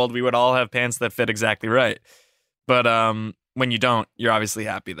world, we would all have pants that fit exactly right. But when you don't, you're obviously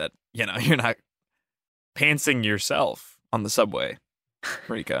happy that, you're not pantsing yourself on the subway,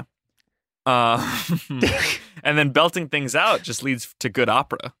 Rika. And then belting things out just leads to good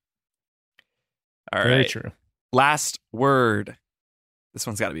opera. All right. Very true. Last word. This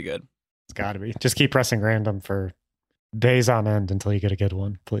one's got to be good. It's got to be. Just keep pressing random for days on end until you get a good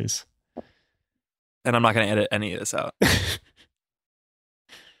one, please. And I'm not going to edit any of this out.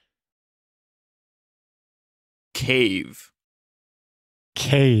 Cave.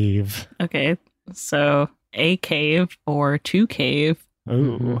 Cave. Okay, so a cave or to cave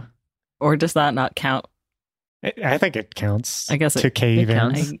Ooh. Or does that not count? I think it counts. I guess to it cave in.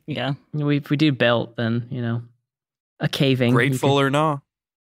 counts. Yeah. If we do belt, then, a caving. Grateful or not?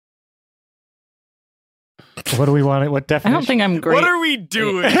 What do we want? What I definition? don't think I'm great. What are we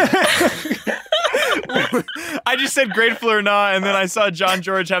doing? I just said grateful or not, and then I saw John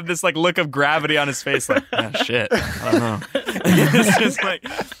George have this like look of gravity on his face, like, oh, shit. I don't know. It's just like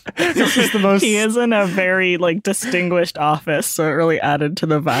This is the most. He is in a very like distinguished office, so it really added to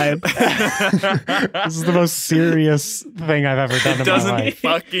the vibe. This is the most serious thing I've ever done in my doesn't life.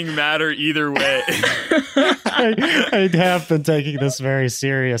 fucking matter either way. I have been taking this very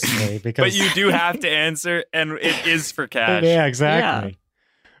seriously because. But you do have to answer, and it is for cash. Yeah, exactly.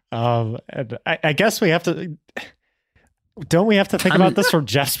 And I guess we have to. Don't we have to think about this from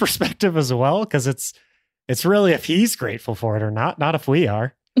Jeff's perspective as well? Because it's really if he's grateful for it or not if we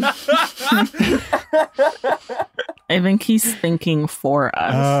are. I think he's thinking for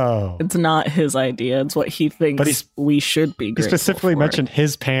us. Oh. It's not his idea. It's what he thinks we should be He grateful specifically for. mentioned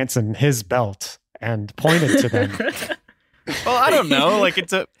his pants and his belt and pointed to them. Well, I don't know. Like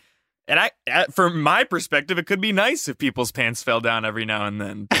from my perspective, it could be nice if people's pants fell down every now and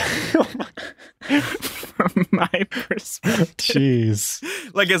then. From my perspective. Jeez.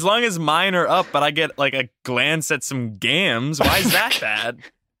 Like as long as mine are up, but I get like a glance at some gams. Why is that bad?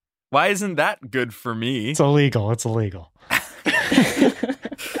 Why isn't that good for me? It's illegal. It's illegal.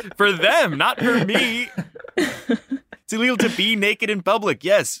 For them, not for me. It's illegal to be naked in public.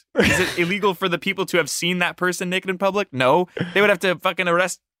 Yes. Is it illegal for the people to have seen that person naked in public? No. They would have to fucking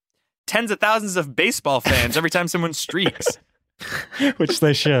arrest tens of thousands of baseball fans every time someone streaks. Which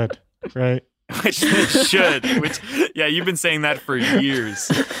they should, right? Which they should. Yeah, you've been saying that for years.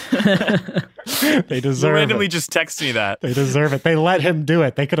 They You deserve randomly it. just text me that. They deserve it. They let him do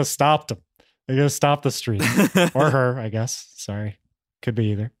it. They could have stopped him. They could have stopped the streak. Or her, I guess. Sorry. Could be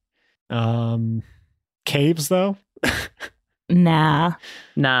either. Caves, though? Nah.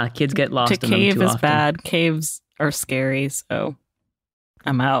 Nah, kids get lost To in them cave too is often. bad. Caves are scary, so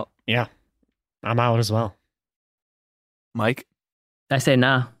I'm out. Yeah. I'm out as well. Mike? I say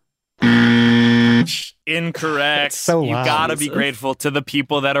nah. Incorrect. It's so you loud. gotta be grateful to the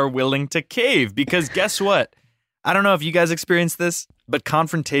people that are willing to cave because guess what? I don't know if you guys experience this, but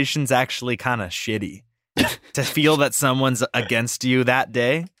confrontation's actually kind of shitty. To feel that someone's against you that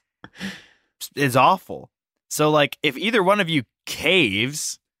day is awful. So, like, if either one of you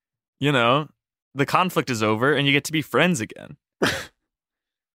caves, the conflict is over and you get to be friends again.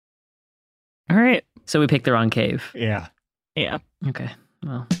 All right. So we picked the wrong cave. Yeah. Yeah. Okay.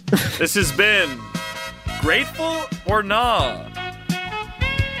 Well, This has been Grateful or Nah.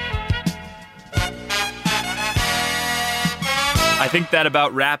 I think that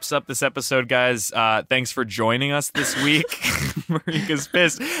about wraps up this episode, guys. Thanks for joining us this week. Marika's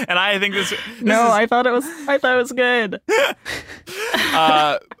pissed, and I think this I thought it was good.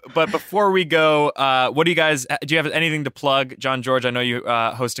 But before we go, what do you guys? Do you have anything to plug, John George? I know you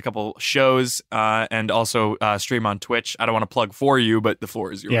host a couple shows and also stream on Twitch. I don't want to plug for you, but the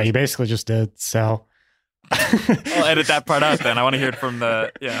floor is yours. Yeah, you basically just did. So I'll edit that part out. Then I want to hear it from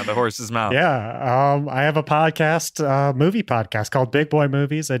the horse's mouth. yeah, I have a podcast, movie podcast called Big Boy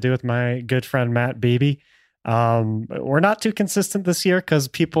Movies. I do with my good friend Matt Beebe. We're not too consistent this year because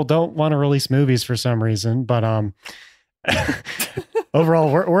people don't want to release movies for some reason. But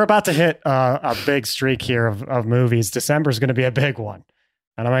overall, we're about to hit a big streak here of movies. December is going to be a big one,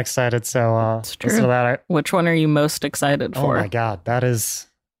 and I'm excited. So It's listen true. to that. Which one are you most excited Oh for? my god, that is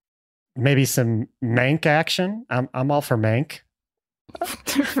maybe some Mank action. I'm all for Mank.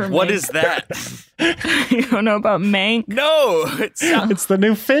 For What Mank. is that? You don't know about Mank? No, It's the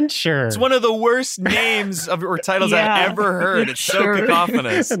new Fincher. it's one of the worst names or titles Yeah. I've ever heard. It's Sure. so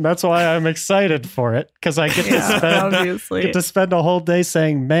cacophonous. And that's why I'm excited for it because I get to Yeah, spend obviously. a whole day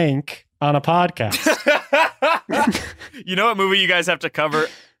saying Mank on a podcast. You know what movie you guys have to cover?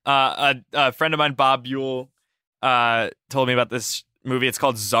 A friend of mine, Bob Buell, told me about this movie. It's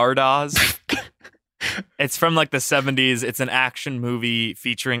called Zardoz. It's from like the 70s. It's an action movie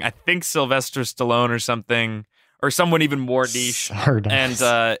featuring, I think, Sylvester Stallone or something, or someone even more niche. Zardoz.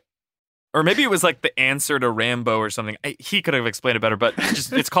 And or maybe it was like the answer to Rambo or something. He could have explained it better, but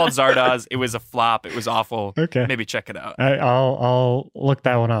it's called Zardoz. It was a flop. It was awful. Okay. Maybe check it out. I'll look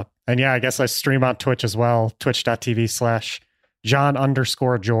that one up. And yeah, I guess I stream on Twitch as well.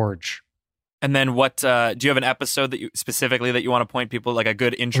 Twitch.tv/John_George. And then what, do you have an episode that you want to point people, like a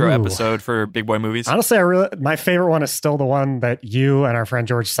good intro Ooh. episode for Big Boy Movies? Honestly, my favorite one is still the one that you and our friend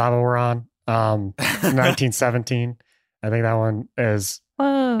George Saba were on. 1917. I think that one is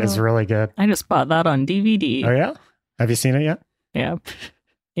Whoa. really good. I just bought that on DVD. Oh yeah? Have you seen it yet? Yeah.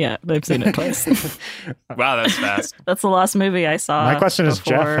 Yeah, I've seen it twice. Wow, that's fast. That's the last movie I saw. My question is,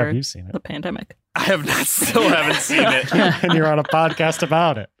 Jeff, before have you seen it? the pandemic? I still haven't seen it. And you're on a podcast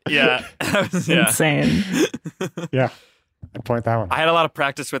about it. Yeah. Insane. Yeah. I'd point that one. I had a lot of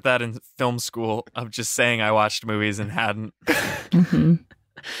practice with that in film school of just saying I watched movies and hadn't. Mm-hmm.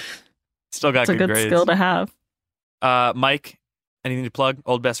 Still got It's a good grades. skill to have. Mike, anything to plug?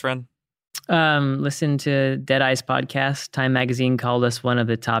 Old best friend? Listen to Dead Eyes podcast. Time Magazine called us one of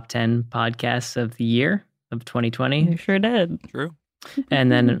the top 10 podcasts of the year of 2020. You sure did. True.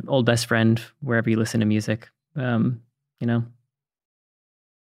 And then Old Best Friend, wherever you listen to music. You know,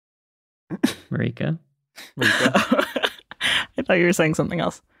 Marika. I thought you were saying something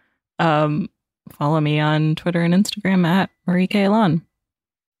else. Follow me on Twitter and Instagram at Marie K. Lon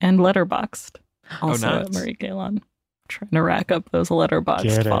and Letterboxd. Also nice. at Marie K. Lon. Trying to rack up those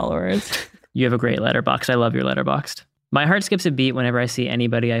Letterboxd followers. You have a great Letterboxd. I love your Letterboxd. My heart skips a beat whenever I see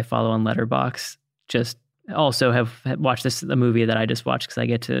anybody I follow on Letterboxd just also have watched a movie that I just watched, because I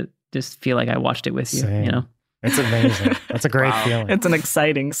get to just feel like I watched it with you. Same. You know, It's amazing. That's a great feeling. It's an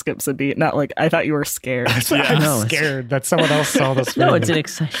exciting skips a beat. Not like I thought you were scared. I'm scared that someone else saw this movie. No, it's an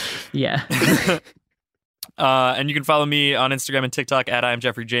exciting. Yeah. And you can follow me on Instagram and TikTok at I am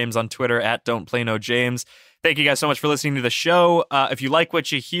Jeffrey James, on Twitter at Don't Play No James. Thank you guys so much for listening to the show. If you like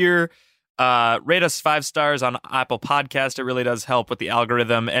what you hear, rate us 5 stars on Apple Podcast. It really does help with the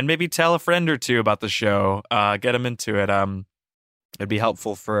algorithm. And maybe tell a friend or two about the show. Get them into it. It'd be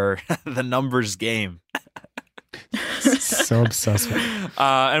helpful for the numbers game. So obsessed with it.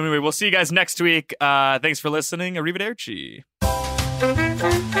 Anyway, we'll see you guys next week. Thanks for listening. Arrivederci.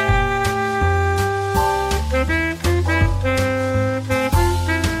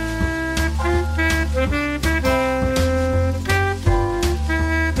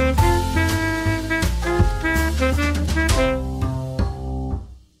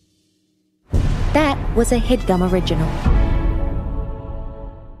 That was a HeadGum original.